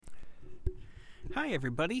Hi,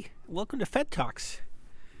 everybody. Welcome to Fed Talks.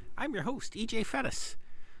 I'm your host, EJ Fettis.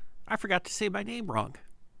 I forgot to say my name wrong.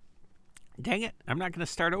 Dang it. I'm not going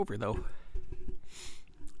to start over, though.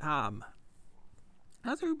 How's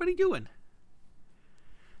everybody doing?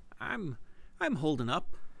 I'm holding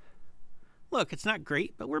up. Look, it's not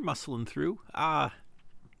great, but we're muscling through. I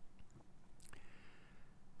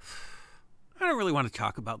don't really want to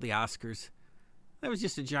talk about the Oscars. That was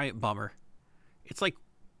just a giant bummer. It's like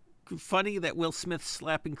funny that Will Smith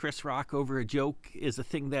slapping Chris Rock over a joke is a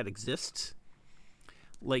thing that exists.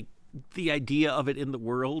 Like, the idea of it in the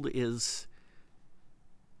world is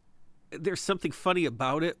there's something funny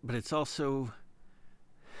about it, but it's also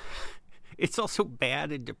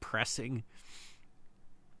bad and depressing.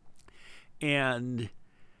 And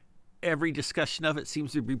every discussion of it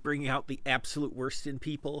seems to be bringing out the absolute worst in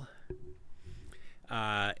people.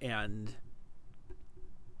 And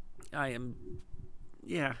I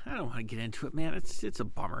don't want to get into it, man. It's a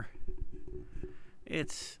bummer. You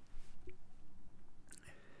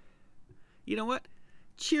know what?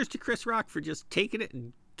 Cheers to Chris Rock for just taking it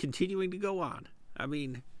and continuing to go on. I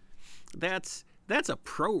mean, that's a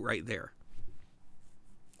pro right there.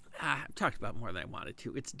 I've talked about more than I wanted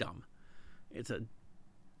to. It's dumb. It's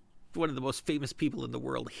one of the most famous people in the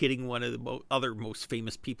world hitting one of the other most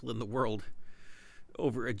famous people in the world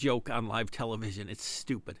over a joke on live television. It's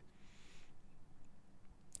stupid.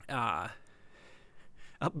 A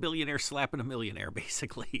billionaire slapping a millionaire,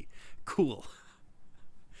 basically. Cool.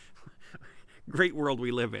 Great world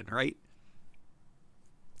we live in, right?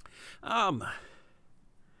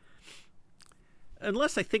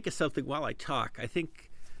 Unless I think of something while I talk, I think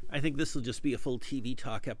this will just be a full TV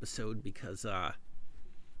talk episode because I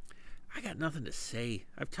got nothing to say.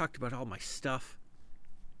 I've talked about all my stuff.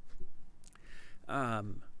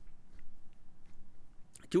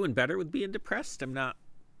 Doing better with being depressed. I'm not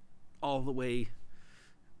all the way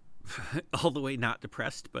not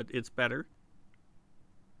depressed, but it's better.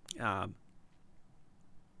 Or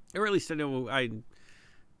at least I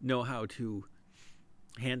know how to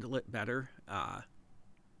handle it better.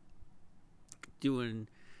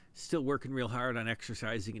 Still working real hard on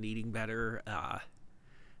exercising and eating better.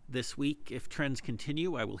 This week, if trends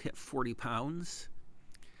continue, I will hit 40 pounds,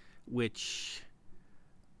 which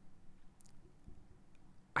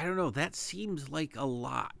I don't know, that seems like a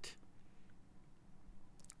lot.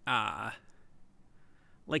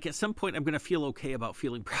 Like at some point I'm going to feel okay about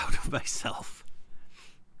feeling proud of myself.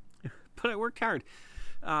 But I worked hard.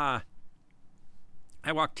 I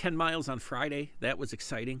walked 10 miles on Friday. That was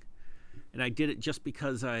exciting. And I did it just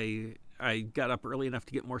because I got up early enough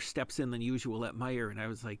to get more steps in than usual at Meijer. And I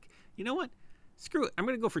was like, you know what? Screw it. I'm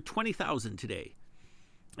going to go for 20,000 today.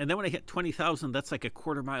 And then when I hit 20,000, that's like a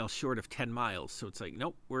quarter mile short of 10 miles. So it's like,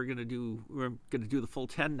 nope, we're going to do the full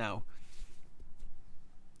 10 now.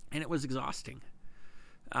 And it was exhausting.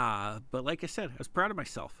 But like I said, I was proud of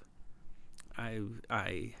myself. I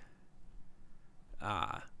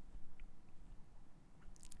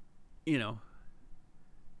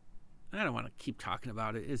don't want to keep talking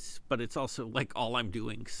about it. But it's also like all I'm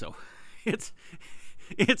doing. So it's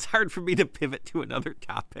hard for me to pivot to another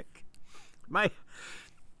topic.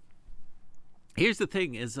 Here's the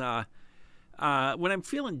thing is, when I'm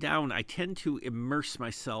feeling down, I tend to immerse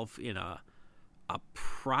myself in a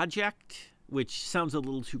project, which sounds a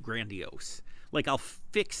little too grandiose. Like I'll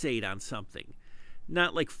fixate on something,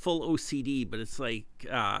 not like full OCD, but it's like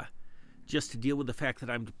just to deal with the fact that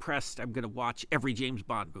I'm depressed, I'm going to watch every James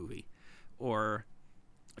Bond movie, or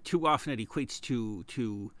too often it equates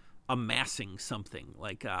to amassing something.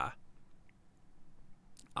 Like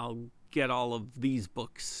I'll get all of these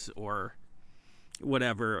books or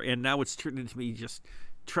whatever, and now it's turned into me just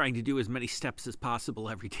trying to do as many steps as possible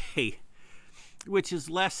every day. Which is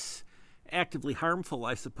less actively harmful,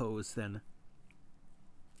 I suppose, than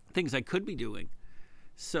things I could be doing.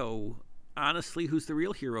 So, honestly, who's the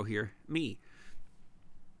real hero here? Me.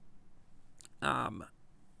 Man,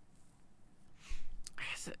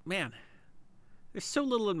 there's so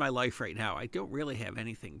little in my life right now. I don't really have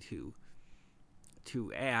anything to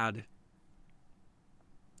add.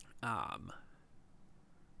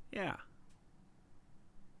 Yeah.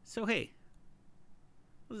 So, hey.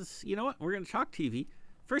 You know what? We're going to talk TV.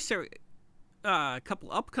 First, there are a couple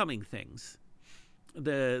upcoming things.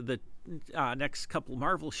 The next couple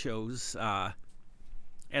Marvel shows,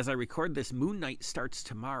 as I record this, Moon Knight starts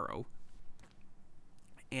tomorrow.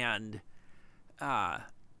 And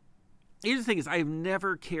here's the thing is, I've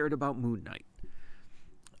never cared about Moon Knight.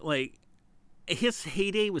 Like, his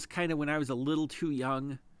heyday was kind of when I was a little too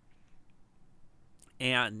young.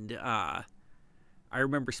 And I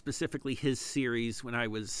remember specifically his series when I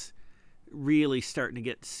was really starting to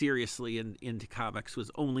get seriously into comics was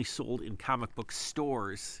only sold in comic book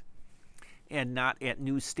stores and not at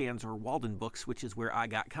newsstands or Walden Books, which is where I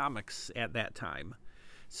got comics at that time.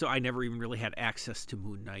 So I never even really had access to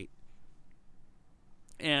Moon Knight.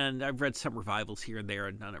 And I've read some revivals here and there,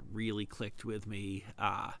 and none of it really clicked with me.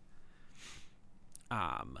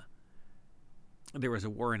 There was a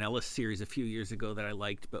Warren Ellis series a few years ago that I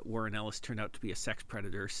liked, but Warren Ellis turned out to be a sex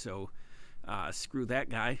predator, so screw that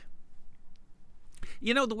guy.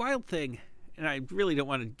 You know, the wild thing, and I really don't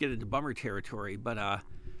want to get into bummer territory, but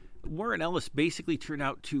Warren Ellis basically turned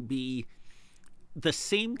out to be the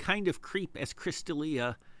same kind of creep as Chris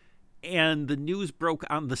D'Elia, and the news broke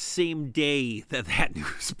on the same day that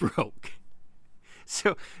news broke.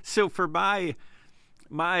 So for my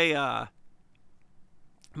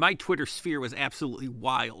Twitter sphere was absolutely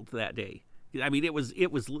wild that day. I mean, it was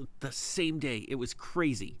the same day. It was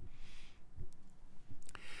crazy.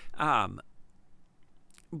 But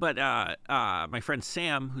my friend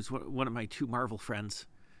Sam, who's one of my two Marvel friends,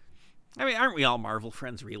 I mean, aren't we all Marvel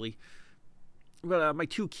friends, really? But my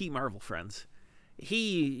two key Marvel friends,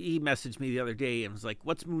 he messaged me the other day and was like,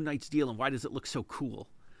 "What's Moon Knight's deal, and why does it look so cool?"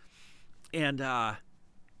 And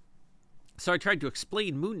so I tried to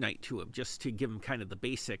explain Moon Knight to him, just to give him kind of the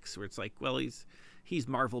basics, where it's like, well, he's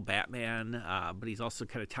Marvel Batman, but he's also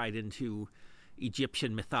kind of tied into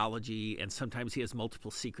Egyptian mythology, and sometimes he has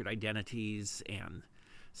multiple secret identities, and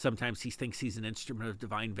sometimes he thinks he's an instrument of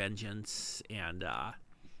divine vengeance, and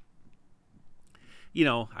you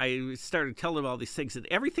know, I started telling him all these things, and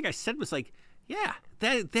everything I said was like, yeah,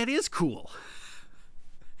 that is cool.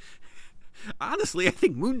 Honestly, I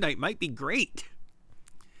think Moon Knight might be great.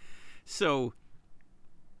 So,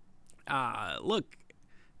 look,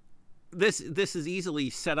 this is easily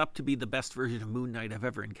set up to be the best version of Moon Knight I've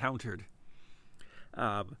ever encountered.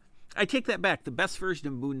 I take that back. The best version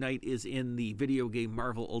of Moon Knight is in the video game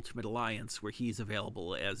Marvel Ultimate Alliance, where he's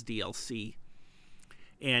available as DLC.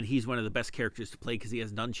 And he's one of the best characters to play because he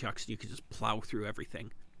has nunchucks and you can just plow through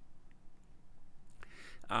everything.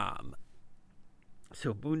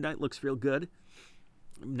 So Moon Knight looks real good.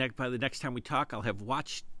 By the next time we talk, I'll have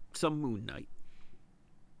watched some Moon Knight.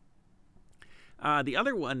 The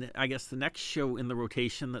other one, I guess the next show in the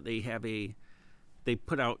rotation that they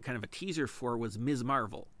put out kind of a teaser for, was Ms.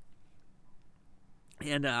 Marvel.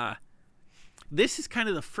 And this is kind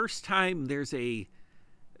of the first time there's a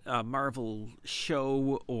Marvel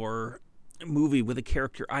show or movie with a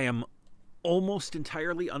character I am almost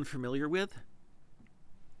entirely unfamiliar with.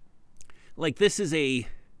 Like, this is a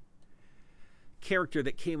character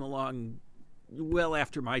that came along well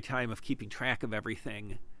after my time of keeping track of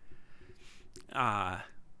everything. And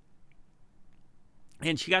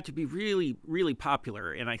she got to be really, really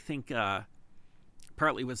popular. And I think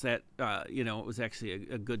partly was that, it was actually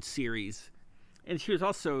a good series. And she was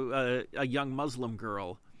also a young Muslim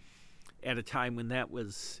girl at a time when that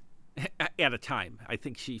was... At a time. I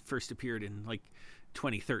think she first appeared in,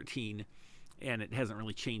 2013. And it hasn't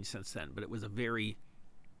really changed since then. But it was a very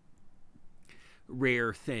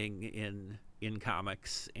rare thing in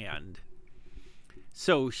comics. And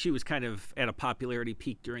so she was kind of at a popularity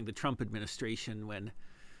peak during the Trump administration when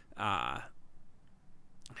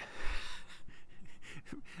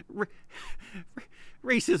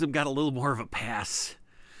racism got a little more of a pass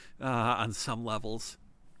on some levels.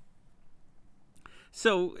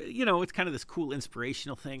 So, it's kind of this cool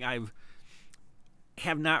inspirational thing.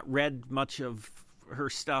 Have not read much of her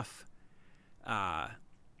stuff. I've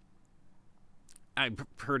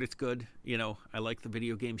heard it's good. I like the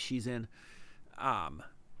video game she's in. And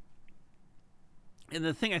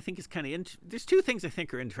the thing I think is kind of there's two things I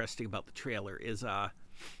think are interesting about the trailer is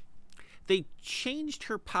they changed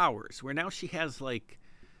her powers, where now she has like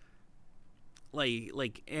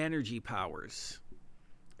energy powers.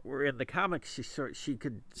 Where in the comics she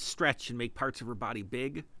could stretch and make parts of her body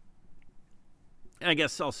big. And I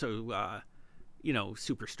guess also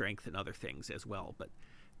super strength and other things as well, but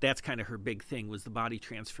that's kind of her big thing, was the body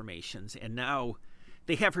transformations. And now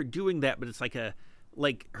they have her doing that, but it's like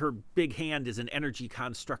her big hand is an energy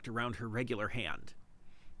construct around her regular hand.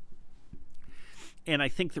 And I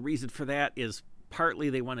think the reason for that is partly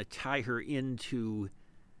they want to tie her into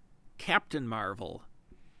Captain Marvel,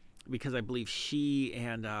 because I believe she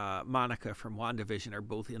and Monica from WandaVision are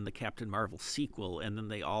both in the Captain Marvel sequel, and then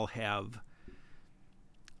they all have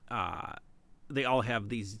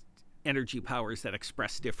these energy powers that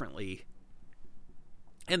express differently,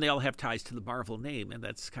 and they all have ties to the Marvel name, and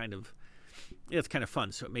it's kind of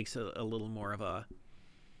fun. So it makes a little more of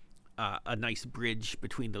a nice bridge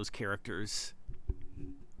between those characters.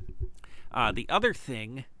 The other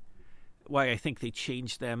thing why I think they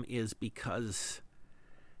changed them is because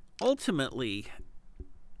ultimately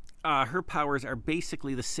her powers are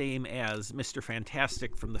basically the same as Mr.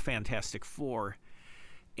 Fantastic from the Fantastic Four.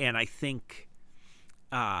 And I think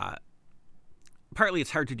partly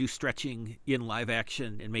it's hard to do stretching in live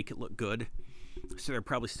action and make it look good. So they're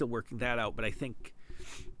probably still working that out. But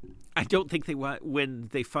I don't think they want, when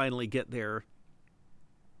they finally get the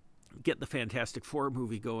Fantastic Four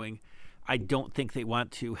movie going, I don't think they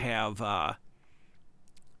want to have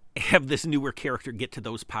this newer character get to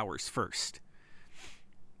those powers first.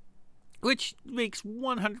 Which makes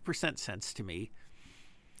 100% sense to me.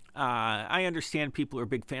 I understand people who are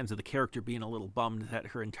big fans of the character being a little bummed that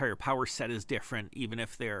her entire power set is different, even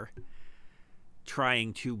if they're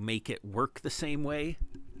trying to make it work the same way.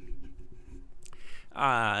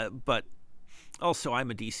 But also,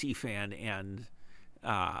 I'm a DC fan, and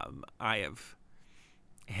I have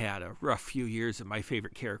had a rough few years of my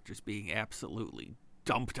favorite characters being absolutely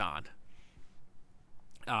dumped on.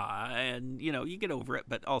 And, you get over it,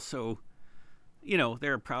 but also,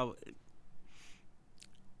 there are probably...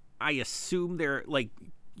 I assume they're like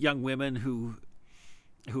young women who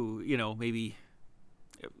maybe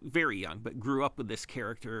very young, but grew up with this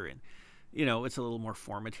character, and it's a little more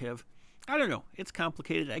formative. I don't know. It's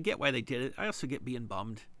complicated. I get why they did it. I also get being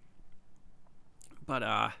bummed, but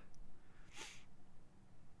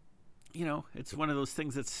it's one of those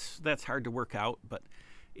things that's hard to work out. But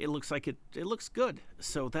it looks like it looks good,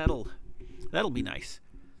 so that'll be nice.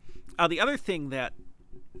 The other thing that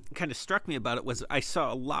kind of struck me about it was I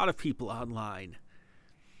saw a lot of people online,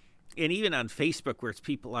 and even on Facebook, where it's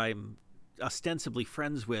people I'm ostensibly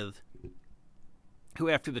friends with, who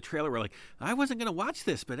after the trailer were like, I wasn't going to watch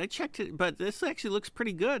this, but I checked it, but this actually looks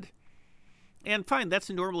pretty good. And fine, that's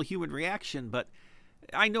a normal human reaction, but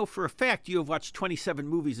I know for a fact you have watched 27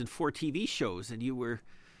 movies and 4 TV shows, and you were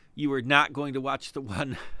not going to watch the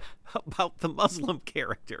one about the Muslim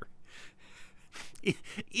character.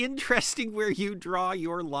 Interesting where you draw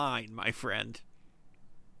your line, my friend.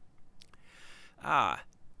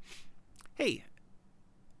 Hey,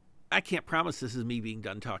 I can't promise this is me being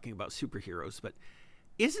done talking about superheroes, but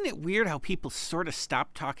isn't it weird how people sort of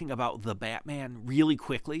stopped talking about the Batman really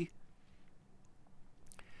quickly?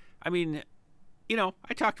 I mean,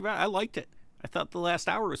 I talked about it. I liked it. I thought the last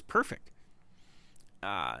hour was perfect.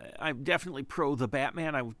 I'm definitely pro the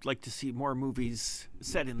Batman. I would like to see more movies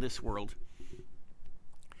set in this world.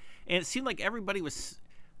 And it seemed like everybody was,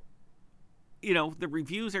 the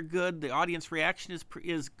reviews are good. The audience reaction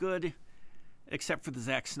is good, except for the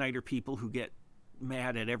Zack Snyder people who get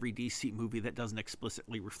mad at every DC movie that doesn't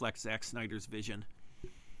explicitly reflect Zack Snyder's vision.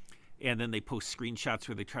 And then they post screenshots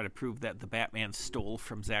where they try to prove that the Batman stole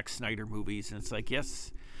from Zack Snyder movies. And it's like,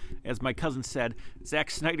 yes, as my cousin said,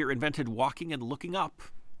 Zack Snyder invented walking and looking up.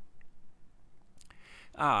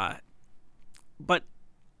 But,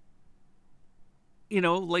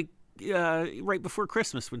 right before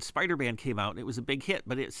Christmas when Spider-Man came out, it was a big hit,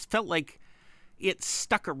 but it felt like it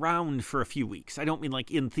stuck around for a few weeks. I don't mean like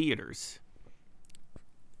in theaters,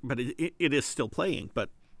 but it is still playing. But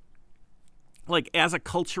like as a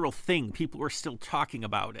cultural thing, people were still talking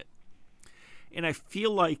about it. And I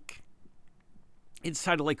feel like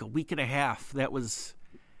inside of like a week and a half, that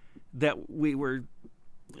we were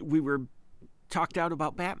talked out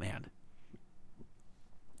about Batman.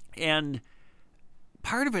 And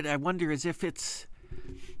part of it, I wonder, is if this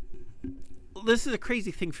is a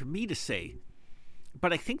crazy thing for me to say,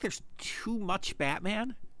 but I think there's too much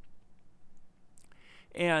Batman.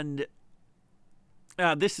 And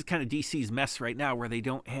this is kind of DC's mess right now, where they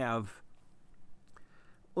don't have,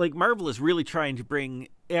 like, Marvel is really trying to bring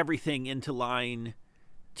everything into line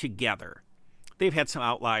together. They've had some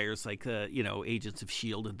outliers like Agents of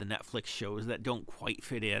S.H.I.E.L.D. and the Netflix shows that don't quite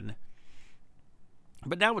fit in.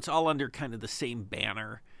 But now it's all under kind of the same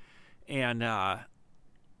banner. And,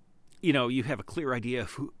 you have a clear idea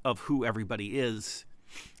of who everybody is.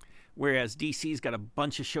 Whereas DC's got a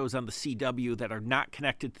bunch of shows on the CW that are not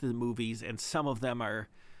connected to the movies, and some of them are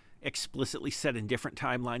explicitly set in different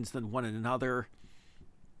timelines than one another.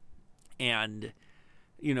 And,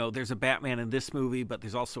 there's a Batman in this movie, but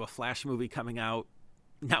there's also a Flash movie coming out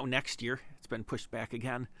now next year. It's been pushed back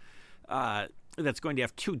again. That's going to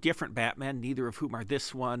have 2 different Batmen, neither of whom are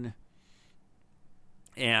this one.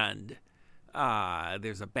 And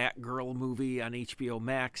there's a Batgirl movie on HBO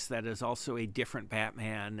Max that is also a different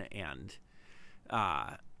Batman. And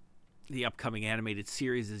the upcoming animated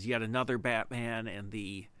series is yet another Batman. And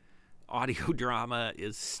the audio drama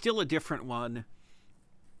is still a different one.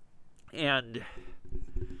 And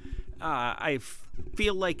I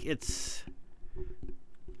feel like it's,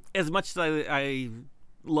 as much as I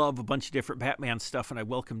love a bunch of different Batman stuff, and I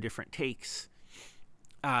welcome different takes.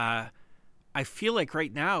 I feel like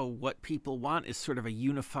right now what people want is sort of a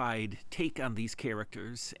unified take on these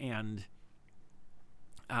characters, and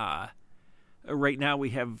right now we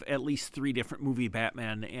have at least 3 different movie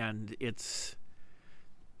Batman, and it's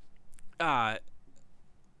I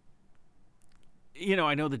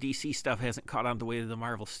know the DC stuff hasn't caught on the way that the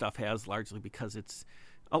Marvel stuff has, largely because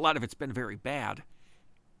a lot of it's been very bad.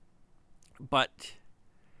 But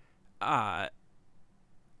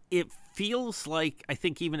it feels like, I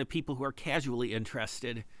think even to people who are casually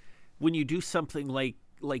interested, when you do something like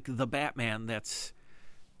the Batman that's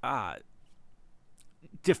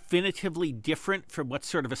definitively different from what's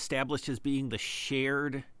sort of established as being the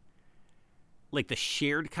shared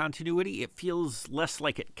continuity, it feels less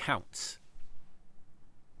like it counts.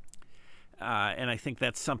 And I think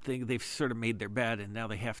that's something they've sort of made their bed, and now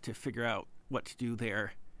they have to figure out what to do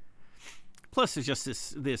there. Plus, there's just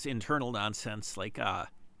this internal nonsense, like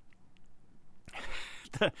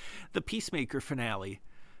the Peacemaker finale.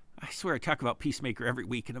 I swear I talk about Peacemaker every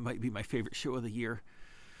week, and it might be my favorite show of the year.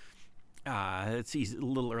 It's a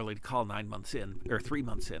little early to call 9 months in, or 3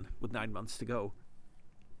 months in, with 9 months to go.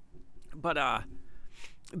 But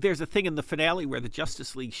there's a thing in the finale where the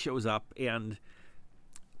Justice League shows up, and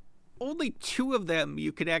only 2 of them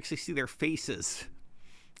you can actually see their faces.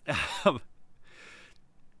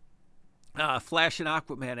 Flash and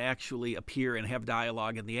Aquaman actually appear and have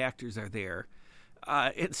dialogue, and the actors are there.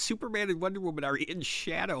 And Superman and Wonder Woman are in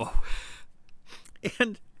shadow.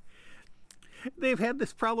 And they've had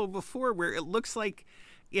this problem before where it looks like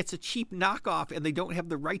it's a cheap knockoff and they don't have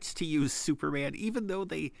the rights to use Superman, even though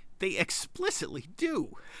they explicitly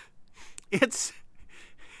do.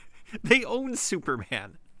 They own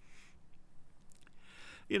Superman.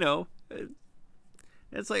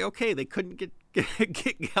 It's like, okay, they couldn't get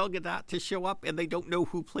Gal Gadot to show up, and they don't know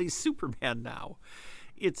who plays Superman now.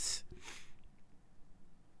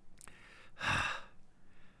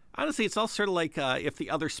 Honestly, it's all sort of like if the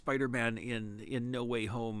other Spider-Man in No Way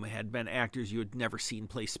Home had been actors you had never seen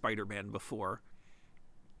play Spider-Man before.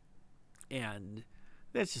 And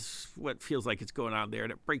that's just what feels like it's going on there,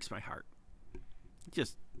 and it breaks my heart.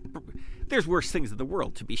 There's worse things in the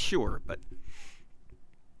world, to be sure, but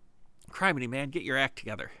criminy, man, get your act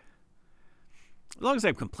together. As long as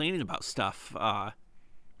I'm complaining about stuff,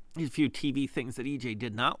 there's a few TV things that EJ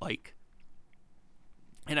did not like,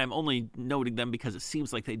 and I'm only noting them because it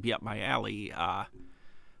seems like they'd be up my alley.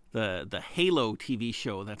 The Halo TV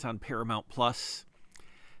show that's on Paramount Plus,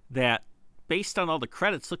 that, based on all the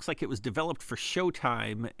credits, looks like it was developed for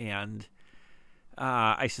Showtime, and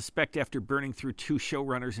I suspect after burning through 2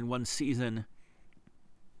 showrunners in 1 season,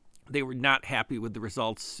 they were not happy with the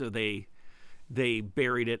results, so they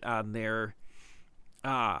buried it on their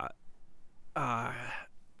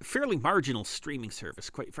fairly marginal streaming service,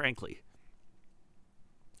 quite frankly.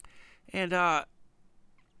 And I'm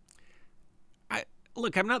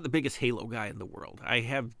not the biggest Halo guy in the world.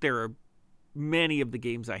 There are many of the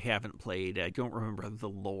games I haven't played. I don't remember the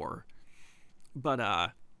lore,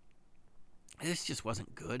 but this just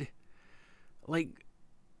wasn't good. Like,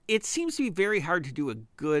 it seems to be very hard to do a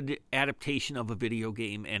good adaptation of a video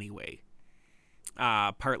game anyway.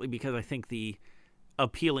 Partly because I think the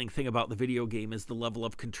appealing thing about the video game is the level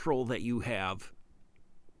of control that you have.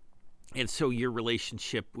 And so your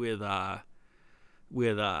relationship with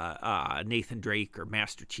Nathan Drake or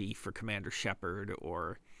Master Chief or Commander Shepard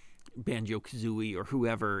or Banjo-Kazooie or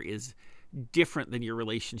whoever is different than your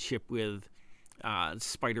relationship with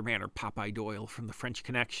Spider-Man or Popeye Doyle from The French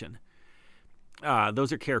Connection.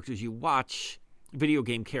 Those are characters you watch. Video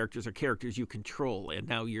game characters are characters you control, and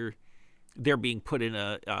now they're being put in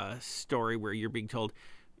a story where you're being told,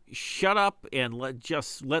 shut up and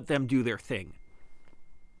let them do their thing.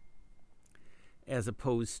 As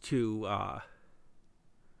opposed to,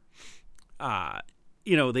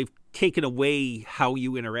 they've taken away how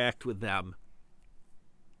you interact with them.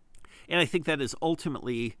 And I think that is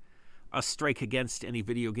ultimately a strike against any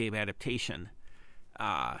video game adaptation.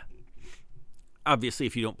 Obviously,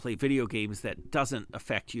 if you don't play video games, that doesn't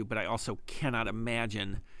affect you, but I also cannot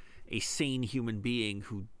imagine a sane human being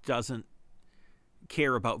who doesn't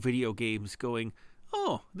care about video games going,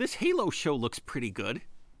 oh, this Halo show looks pretty good.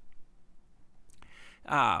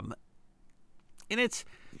 And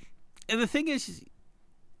the thing is,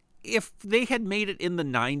 if they had made it in the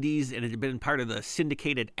 90s and it had been part of the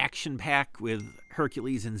syndicated action pack with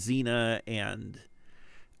Hercules and Xena and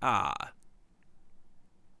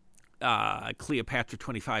Cleopatra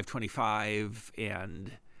 2525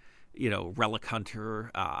 and, Relic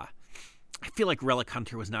Hunter. I feel like Relic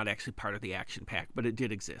Hunter was not actually part of the action pack, but it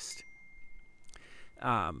did exist.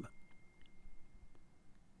 Um,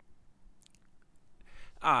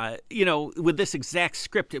 with this exact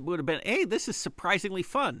script, it would have been, hey, this is surprisingly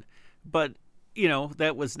fun. But,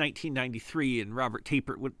 that was 1993, and Robert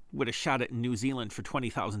Tapert would have shot it in New Zealand for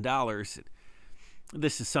 $20,000.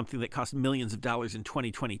 This is something that cost millions of dollars in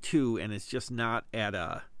 2022, and it's just not at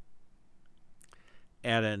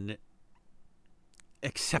an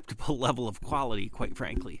acceptable level of quality, quite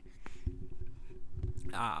frankly.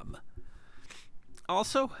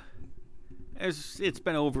 Also, as it's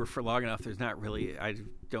been over for long enough, there's not really, I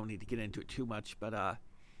don't need to get into it too much, but the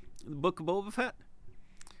Book of Boba Fett,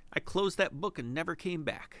 I closed that book and never came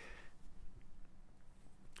back.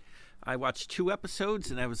 I watched 2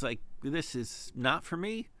 episodes and I was like, this is not for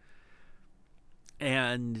me.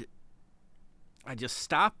 And I just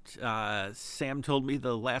stopped. Sam told me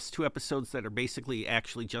the last 2 episodes that are basically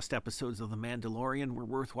actually just episodes of The Mandalorian were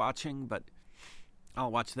worth watching, but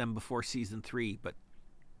I'll watch them before season 3. But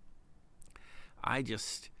I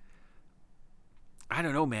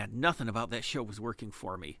don't know, man. Nothing about that show was working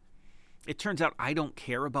for me. It turns out I don't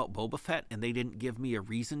care about Boba Fett, and they didn't give me a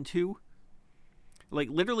reason to. Like,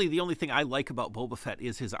 literally the only thing I like about Boba Fett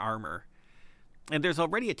is his armor. And there's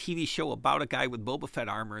already a TV show about a guy with Boba Fett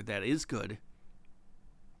armor that is good.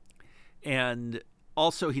 And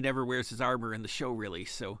also, he never wears his armor in the show, really.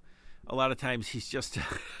 So a lot of times he's just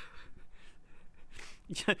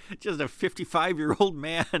just a 55-year-old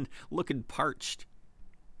man looking parched.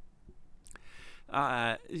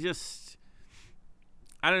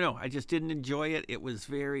 I don't know. I just didn't enjoy it. It was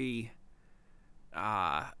very,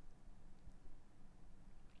 I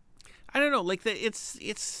don't know. Like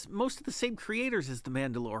it's most of the same creators as The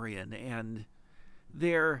Mandalorian, and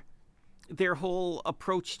their whole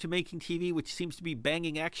approach to making TV, which seems to be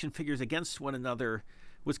banging action figures against one another,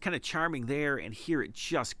 was kind of charming there, and here it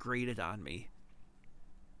just grated on me.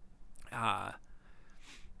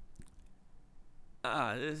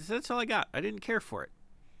 That's all I got. I didn't care for it.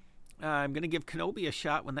 I'm going to give Kenobi a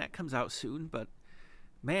shot when that comes out soon, but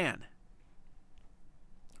man,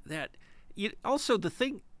 also the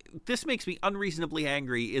thing, this makes me unreasonably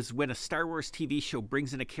angry, is when a Star Wars TV show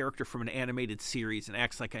brings in a character from an animated series and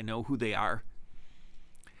acts like I know who they are.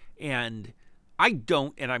 And I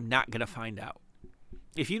don't, and I'm not going to find out.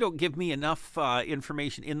 If you don't give me enough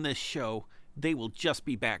information in this show, they will just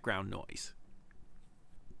be background noise.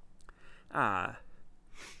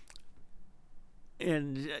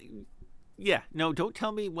 Don't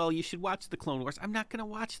tell me, well, you should watch the Clone Wars. I'm not going to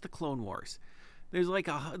watch the Clone Wars. There's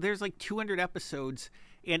like 200 episodes,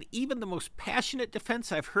 and even the most passionate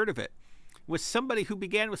defense I've heard of it was somebody who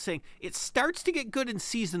began with saying it starts to get good in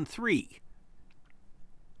season 3,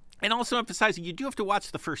 and also emphasizing you do have to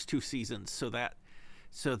watch the first 2 seasons so that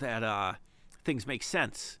things make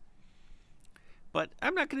sense. But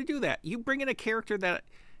I'm not going to do that. You bring in a character that,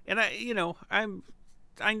 and I know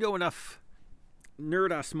enough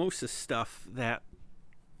nerd osmosis stuff that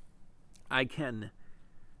I can,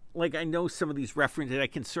 like, I know some of these references. I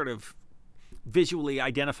can sort of visually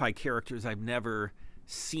identify characters I've never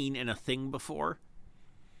seen in a thing before.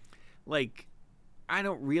 Like, I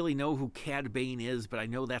don't really know who Cad Bane is, but I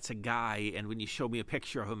know that's a guy, and when you show me a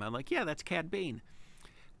picture of him, I'm like, yeah, that's Cad Bane.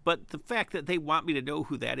 But the fact that they want me to know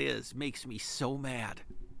who that is makes me so mad.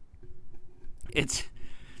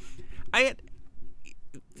 I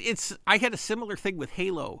had a similar thing with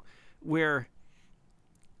Halo, where,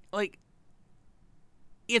 like,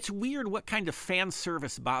 it's weird what kind of fan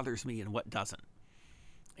service bothers me and what doesn't.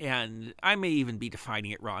 And I may even be defining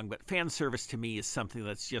it wrong, but fan service to me is something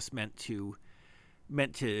that's just meant to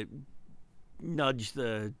nudge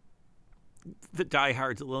the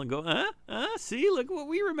diehards a little and go, see, look what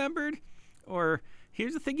we remembered. Or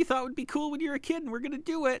here's the thing you thought would be cool when you were a kid, and we're going to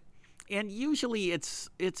do it. And usually it's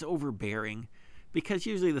overbearing, because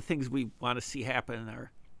usually the things we want to see happen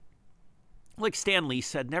are, like Stan Lee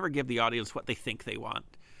said, never give the audience what they think they want.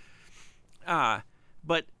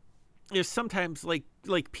 But there's sometimes like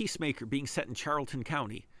Peacemaker being set in Charlton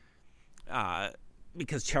County,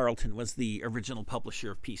 because Charlton was the original publisher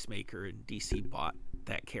of Peacemaker, and DC bought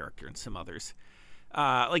that character and some others.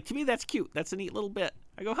 To me, that's cute. That's a neat little bit.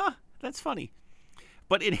 I go, that's funny.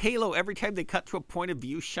 But in Halo, every time they cut to a point of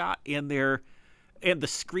view shot and the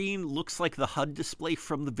screen looks like the HUD display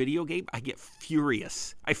from the video game, I get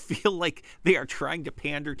furious. I feel like they are trying to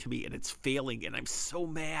pander to me, and it's failing, and I'm so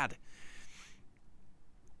mad.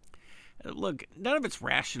 Look, none of it's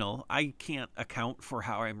rational. I can't account for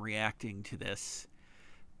how I'm reacting to this.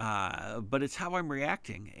 But it's how I'm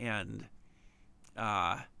reacting, and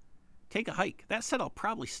take a hike. That said, I'll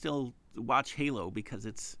probably still watch Halo, because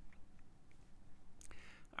it's,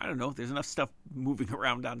 I don't know, there's enough stuff moving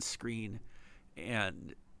around on screen.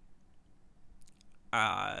 and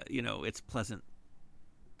it's a pleasant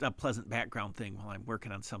background thing while I'm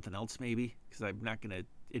working on something else, maybe, because I'm not going to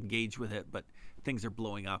engage with it, but things are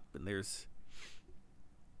blowing up and there's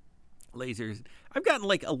lasers. I've gotten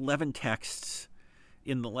like 11 texts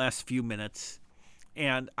in the last few minutes,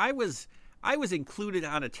 and I was included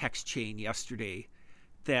on a text chain yesterday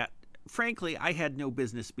that, frankly, I had no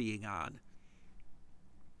business being on.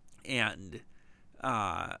 And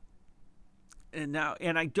I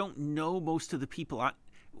don't know most of the people on.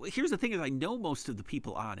 Here's the thing: is I know most of the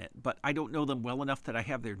people on it, but I don't know them well enough that I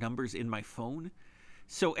have their numbers in my phone.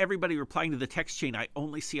 So everybody replying to the text chain, I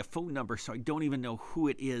only see a phone number, so I don't even know who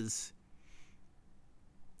it is.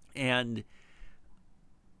 And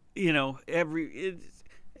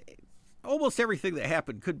almost everything that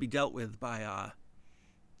happened could be dealt with by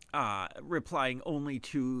replying only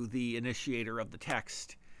to the initiator of the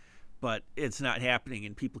text, but it's not happening,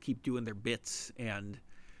 and people keep doing their bits, and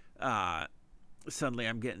suddenly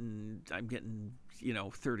I'm getting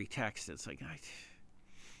 30 texts. It's like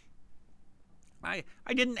I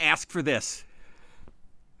didn't ask for this.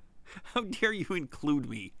 How dare you include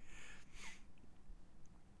me?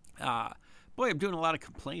 Boy, I'm doing a lot of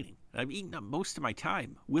complaining. I've eaten up most of my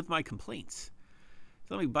time with my complaints.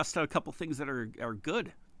 So let me bust out a couple things that are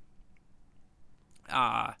good.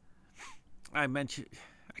 I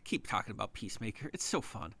keep talking about Peacemaker. It's so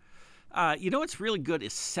fun. What's really good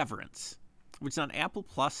is Severance, which is on Apple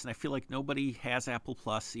Plus, and I feel like nobody has Apple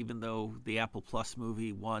Plus, even though the Apple Plus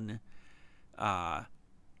movie won the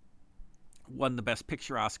Best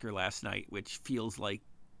Picture Oscar last night, which feels like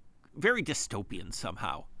very dystopian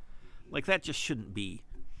somehow. Like, that just shouldn't be.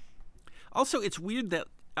 Also, it's weird that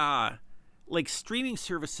streaming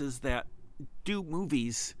services that do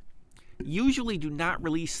movies usually do not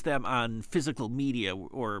release them on physical media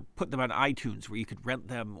or put them on iTunes where you could rent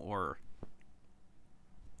them or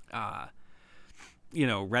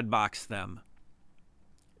Redbox them.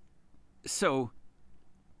 So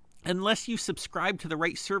unless you subscribe to the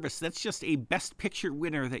right service, that's just a Best Picture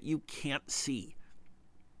winner that you can't see.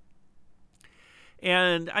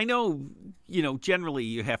 And I know, generally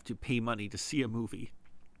you have to pay money to see a movie.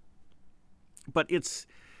 But it's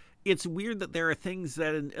weird that there are things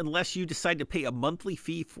that, unless you decide to pay a monthly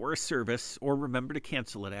fee for a service or remember to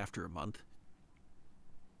cancel it after a month,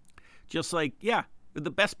 just like,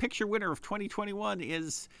 the Best Picture winner of 2021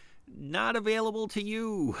 is not available to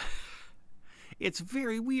you. It's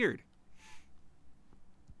very weird.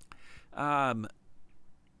 It's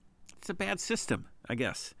a bad system, I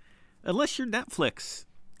guess. Unless you're Netflix,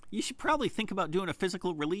 you should probably think about doing a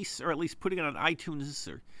physical release, or at least putting it on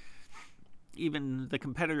iTunes or even the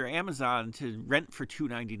competitor Amazon to rent for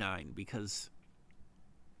 $2.99, because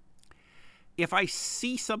if I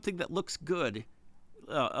see something that looks good,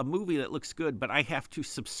 a movie that looks good, but I have to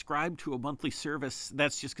subscribe to a monthly service,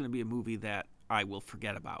 that's just going to be a movie that I will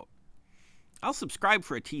forget about. I'll subscribe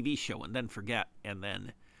for a TV show and then forget, and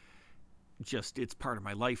then just it's part of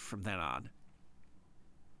my life from then on.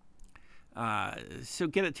 So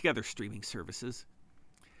get it together, streaming services.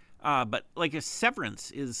 But like a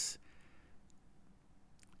Severance is...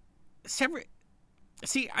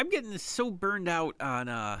 See, I'm getting so burned out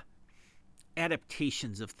on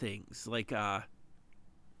adaptations of things, like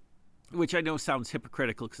which I know sounds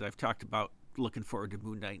hypocritical because I've talked about looking forward to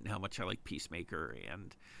Moon Knight and how much I like Peacemaker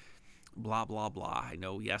and blah, blah, blah. I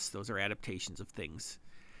know, yes, those are adaptations of things.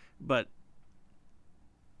 But,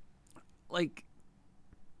 like,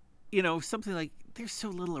 something like, there's so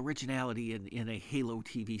little originality in a Halo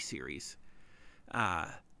TV series.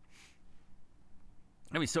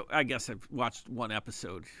 So I guess I've watched one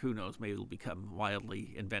episode. Who knows? Maybe it'll become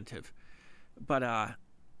wildly inventive. But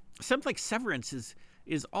something like Severance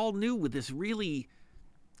is all new with this really,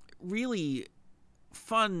 really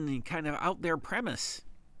fun kind of out there premise.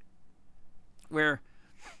 Where,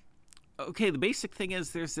 okay, the basic thing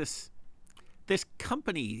is there's this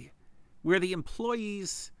company where the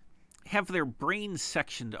employees have their brains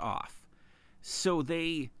sectioned off. So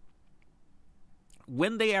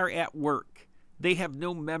when they are at work, they have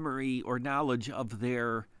no memory or knowledge of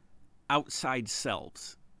their outside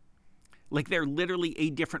selves. Like, they're literally a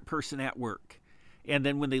different person at work. And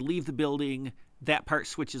then when they leave the building, that part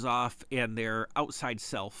switches off and their outside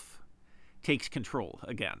self takes control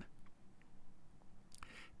again.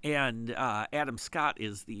 And Adam Scott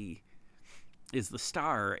is the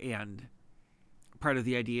star, and part of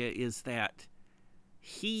the idea is that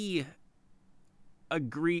he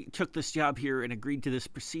took this job here and agreed to this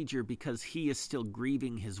procedure because he is still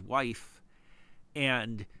grieving his wife,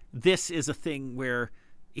 and this is a thing where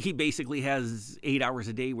he basically has 8 hours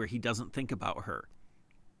a day where he doesn't think about her.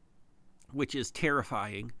 which is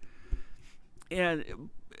terrifying.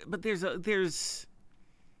 But there's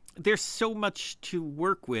so much to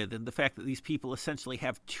work with, and the fact that these people essentially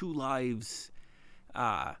have two lives.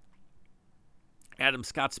 Adam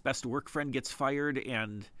Scott's best work friend gets fired,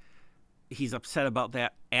 and he's upset about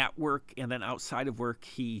that at work, and then outside of work,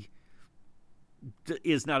 he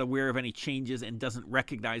is not aware of any changes and doesn't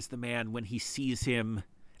recognize the man when he sees him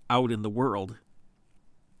out in the world.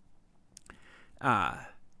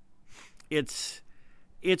 It's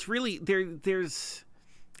really there's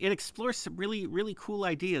it explores some really, really cool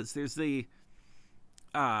ideas. There's the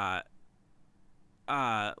lead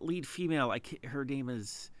female. Her name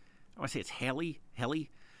is, I want to say it's Haley.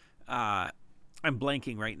 I'm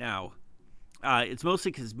blanking right now. It's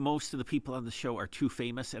mostly because most of the people on the show are too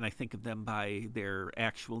famous, and I think of them by their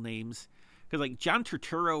actual names. Because like John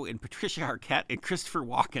Turturro and Patricia Arquette and Christopher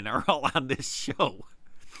Walken are all on this show.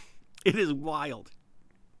 It is wild.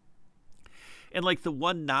 And like the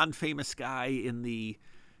one non-famous guy in the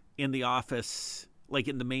office, like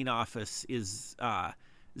in the main office, is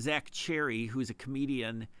Zach Cherry, who's a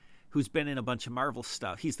comedian who's been in a bunch of Marvel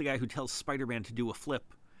stuff. He's the guy who tells Spider-Man to do a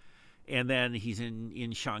flip. And then he's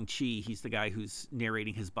in Shang-Chi. He's the guy who's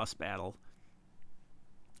narrating his bus battle.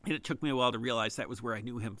 And it took me a while to realize that was where I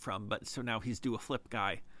knew him from. But so now he's do a flip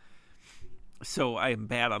guy. So I am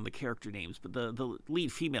bad on the character names. But the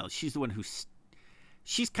lead female, she's the one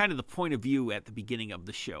she's kind of the point of view at the beginning of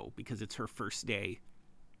the show because it's her first day.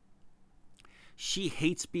 She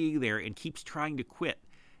hates being there and keeps trying to quit.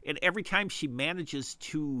 And every time she manages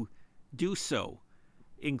to do so,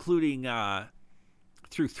 including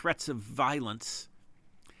through threats of violence,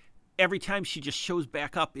 every time she just shows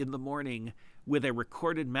back up in the morning with a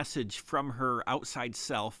recorded message from her outside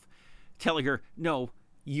self telling her, no,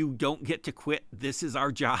 you don't get to quit. This is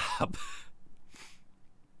our job.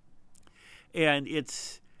 And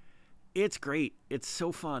it's great. It's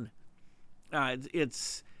so fun.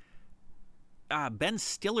 It's Ben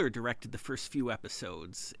Stiller directed the first few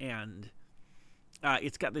episodes, and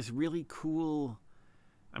it's got this really cool,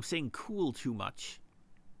 I'm saying cool too much.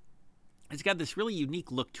 It's got this really unique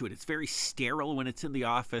look to it. It's very sterile when it's in the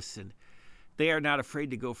office, and they are not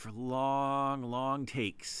afraid to go for long, long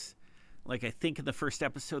takes. Like I think in the first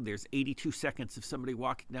episode, there's 82 seconds of somebody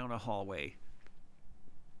walking down a hallway.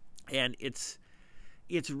 And it's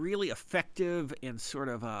really effective and sort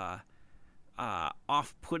of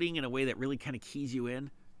off-putting in a way that really kind of keys you in.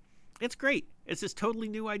 It's great. It's this totally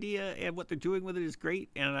new idea, and what they're doing with it is great,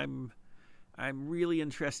 and I'm really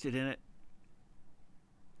interested in it.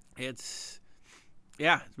 It's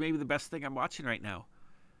maybe the best thing I'm watching right now.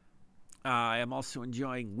 I am also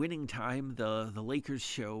enjoying Winning Time, the Lakers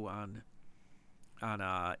show on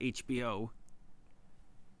HBO,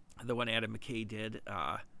 the one Adam McKay did.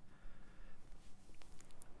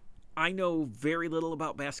 I know very little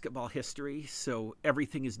about basketball history, so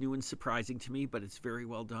everything is new and surprising to me, but it's very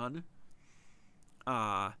well done.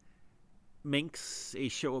 Minx, a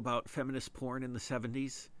show about feminist porn in the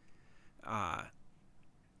 70s.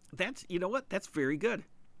 That's, you know what? That's very good.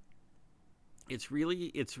 It's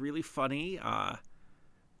really funny.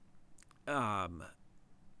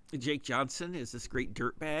 Jake Johnson is this great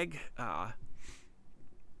dirtbag.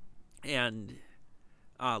 And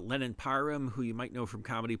Lennon Parham, who you might know from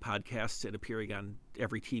comedy podcasts and appearing on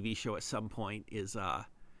every TV show at some point,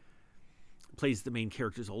 plays the main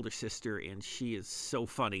character's older sister, and she is so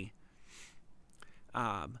funny.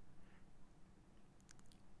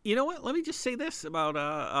 You know what? Let me just say this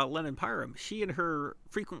about Lennon Parham. She and her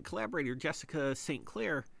frequent collaborator, Jessica St.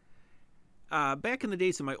 Clair, back in the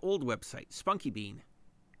days of my old website, Spunky Bean,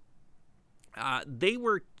 they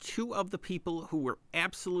were two of the people who were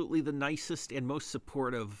absolutely the nicest and most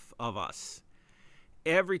supportive of us.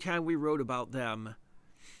 Every time we wrote about them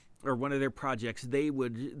or one of their projects, they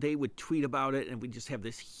would tweet about it, and we'd just have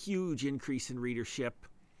this huge increase in readership.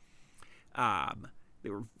 They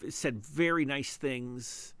said very nice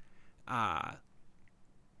things.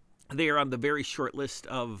 They are on the very short list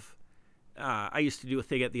of. I used to do a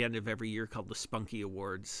thing at the end of every year called the Spunky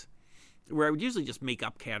Awards, where I would usually just make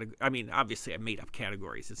up categories. I mean, obviously, I made up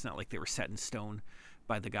categories. It's not like they were set in stone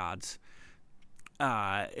by the gods.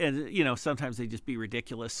 And sometimes they just be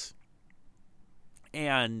ridiculous.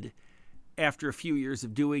 And after a few years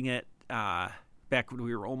of doing it, back when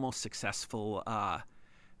we were almost successful,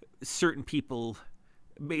 certain people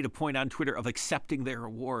made a point on Twitter of accepting their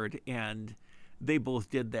award, and they both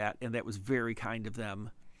did that, and that was very kind of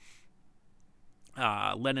them.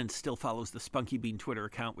 Lennon still follows the Spunky Bean Twitter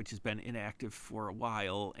account, which has been inactive for a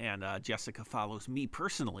while, and Jessica follows me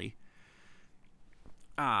personally.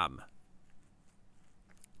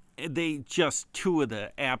 they just two of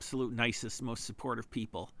the absolute nicest, most supportive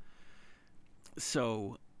people.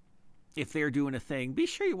 So if they're doing a thing, be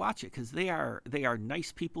sure you watch it, because they are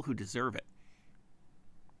nice people who deserve it.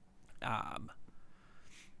 Her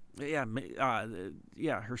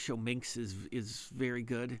show Minx is very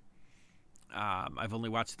good. I've only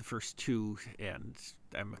watched the first two, and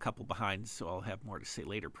I'm a couple behind, so I'll have more to say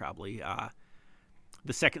later probably.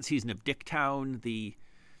 The second season of Dicktown, the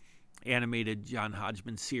animated John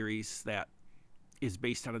Hodgman series that is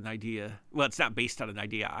based on an idea. Well, it's not based on an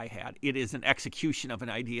idea I had. It is an execution of an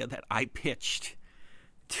idea that I pitched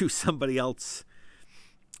to somebody else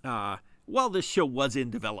while this show was in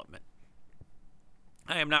development.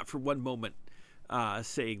 I am not for one moment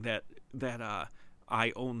saying that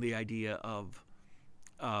I own the idea of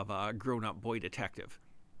a grown-up boy detective.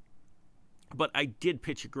 But I did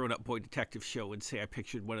pitch a grown-up boy detective show and say I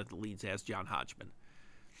pictured one of the leads as John Hodgman.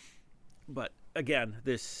 But again,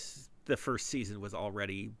 the first season was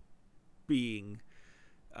already being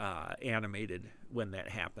animated when that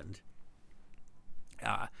happened.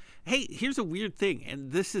 Hey, here's a weird thing,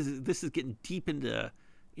 and this is getting deep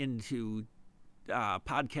into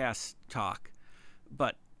podcast talk,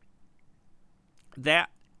 but that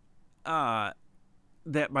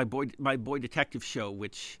my boy detective show,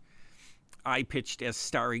 which I pitched as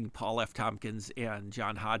starring Paul F. Tompkins and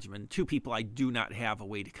John Hodgman, two people I do not have a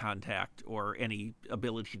way to contact or any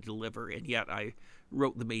ability to deliver, and yet I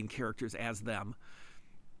wrote the main characters as them.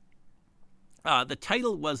 The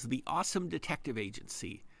title was The Awesome Detective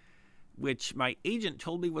Agency, which my agent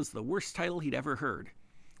told me was the worst title he'd ever heard.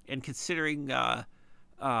 And considering some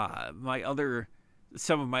of my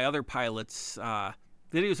other pilots, that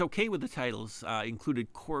he was okay with the titles,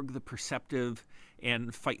 included Korg the Perceptive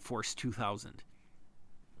and Fight Force 2000.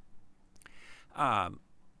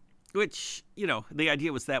 Which, the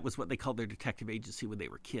idea was that was what they called their detective agency when they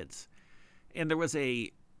were kids. And there was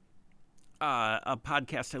a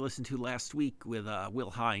podcast I listened to last week with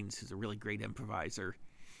Will Hines, who's a really great improviser.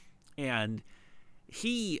 And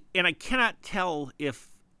I cannot tell if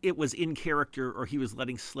it was in character or he was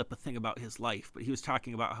letting slip a thing about his life, but he was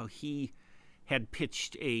talking about how he had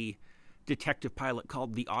pitched a detective pilot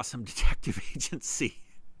called The Awesome Detective Agency.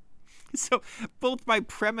 So both my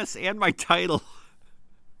premise and my title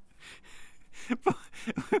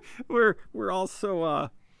were also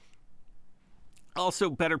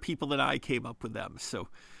better people than I came up with them. So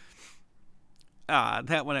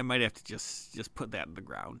that one I might have to just put that in the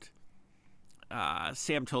ground.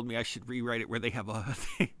 Sam told me I should rewrite it where they have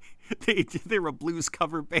they're a blues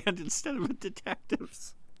cover band instead of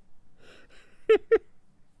detectives.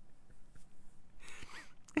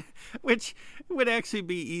 Which would actually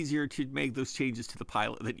be easier to make those changes to the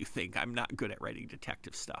pilot than you think. I'm not good at writing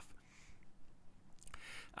detective stuff.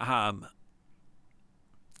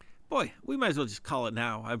 Boy, we might as well just call it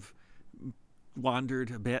now. I've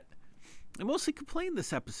wandered a bit. I mostly complained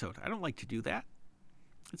this episode. I don't like to do that.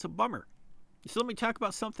 It's a bummer. So let me talk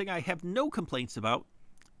about something I have no complaints about.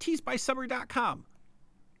 teesbysummer.com.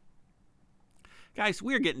 Guys,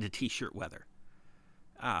 we're getting to t-shirt weather.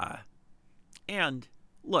 And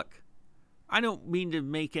look, I don't mean to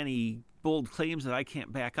make any bold claims that I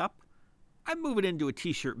can't back up. I'm moving into a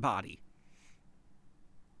t-shirt body.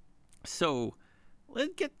 So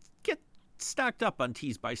let's get stocked up on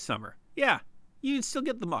Tees by Summer. Yeah, you can still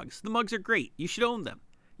get the mugs. The mugs are great. You should own them.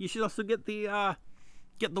 You should also get the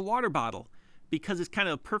water bottle, because it's kind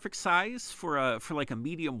of a perfect size for like a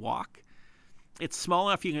medium walk. It's small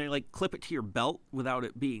enough you can like clip it to your belt without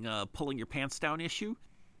it being a pulling your pants down issue.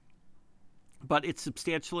 But it's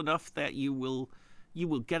substantial enough that you will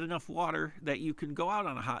get enough water that you can go out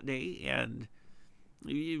on a hot day and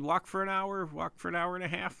you walk for an hour and a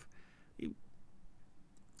half.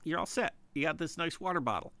 You're all set. You got this nice water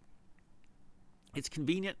bottle. It's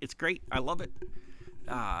convenient. It's great. I love it.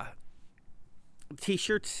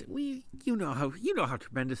 T-shirts. You know how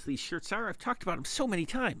tremendous these shirts are. I've talked about them so many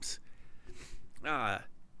times. They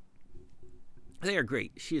are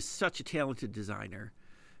great. She is such a talented designer.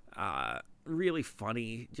 Really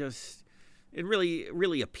funny. And really,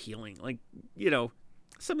 really appealing. Like,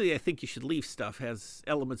 some of the I Think You Should Leave stuff has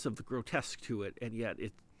elements of the grotesque to it, and yet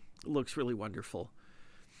it looks really wonderful.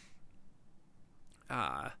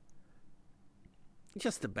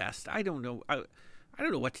 Just the best. I don't know. I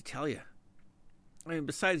don't know what to tell you. I mean,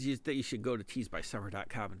 besides that you should go to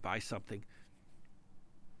teesbysummer.com and buy something.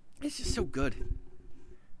 It's just so good.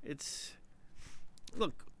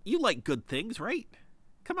 Look, you like good things, right?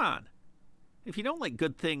 Come on. If you don't like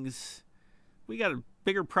good things, we got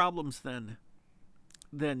bigger problems than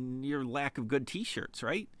your lack of good t-shirts,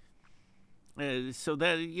 right? So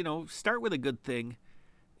that, start with a good thing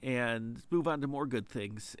and move on to more good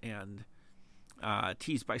things. And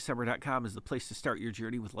teasebysummer.com is the place to start your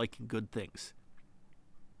journey with liking good things.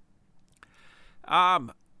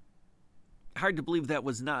 Hard to believe that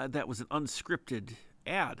was an unscripted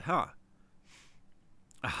ad, huh?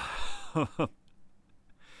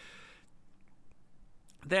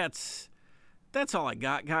 That's all I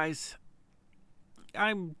got, guys.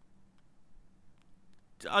 I'm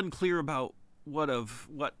unclear about what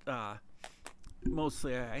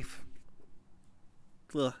mostly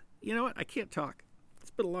you know what? I can't talk.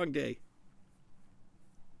 It's been a long day.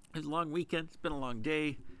 It's a long weekend. It's been a long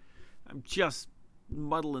day. I'm just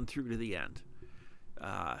muddling through to the end.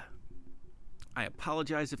 I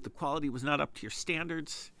apologize if the quality was not up to your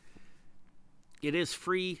standards. It is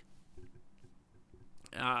free.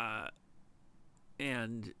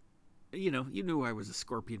 And, you knew I was a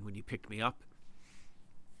scorpion when you picked me up.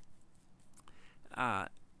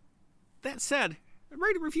 That said,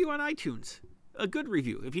 write a review on iTunes. A good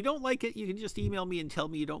review. If you don't like it, you can just email me and tell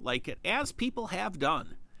me you don't like it, as people have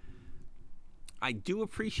done. I do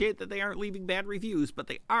appreciate that they aren't leaving bad reviews, but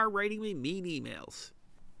they are writing me mean emails.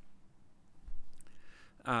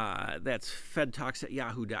 That's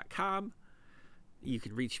fedtalks@yahoo.com. You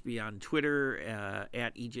can reach me on Twitter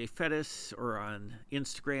at EJFetis or on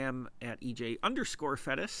Instagram at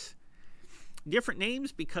EJ_Fetis. Different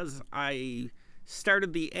names because I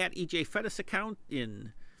started the at EJFetis account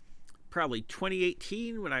in probably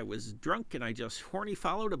 2018 when I was drunk and I just horny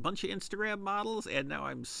followed a bunch of Instagram models, and now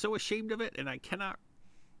I'm so ashamed of it and I cannot.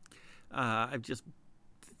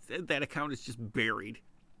 That account is just buried.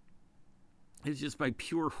 It's just my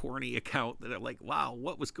pure horny account that I'm like, wow,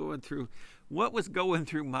 what was going through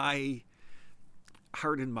my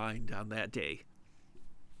heart and mind on that day.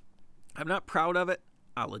 I'm not proud of it.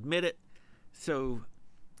 I'll admit it. So,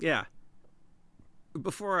 yeah.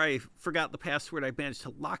 Before I forgot the password, I managed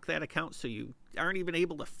to lock that account so you aren't even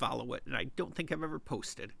able to follow it, and I don't think I've ever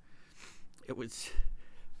posted.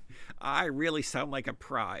 I really sound like a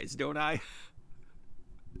prize, don't I?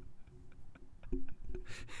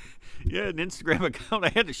 Yeah, an Instagram account I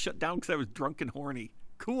had to shut down because I was drunk and horny.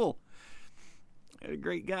 Cool. A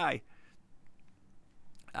great guy.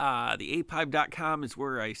 The apive.com is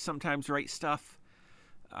where I sometimes write stuff.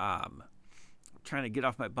 I'm trying to get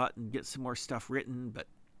off my butt and get some more stuff written, but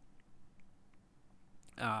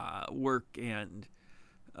work and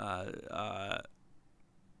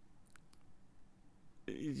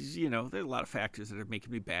there's a lot of factors that are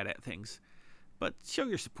making me bad at things. But show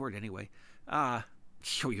your support anyway.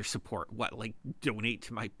 Show your support. What, like donate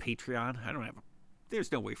to my Patreon?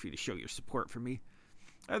 There's no way for you to show your support for me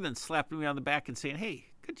other than slapping me on the back and saying, hey,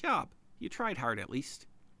 good job. You tried hard at least.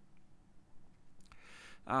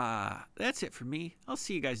 That's it for me. I'll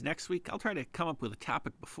see you guys next week. I'll try to come up with a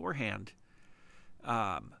topic beforehand.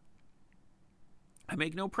 I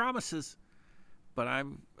make no promises, but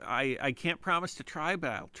I can't promise to try, but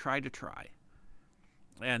I'll try to try.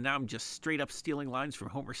 And now I'm just straight up stealing lines from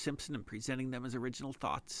Homer Simpson and presenting them as original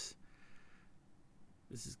thoughts.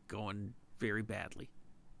 This is going very badly.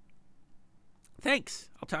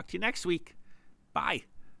 Thanks. I'll talk to you next week. Bye.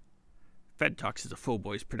 Fed Talks is a Faux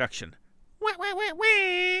Boys production. Wah, wah, wah,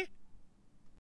 wah.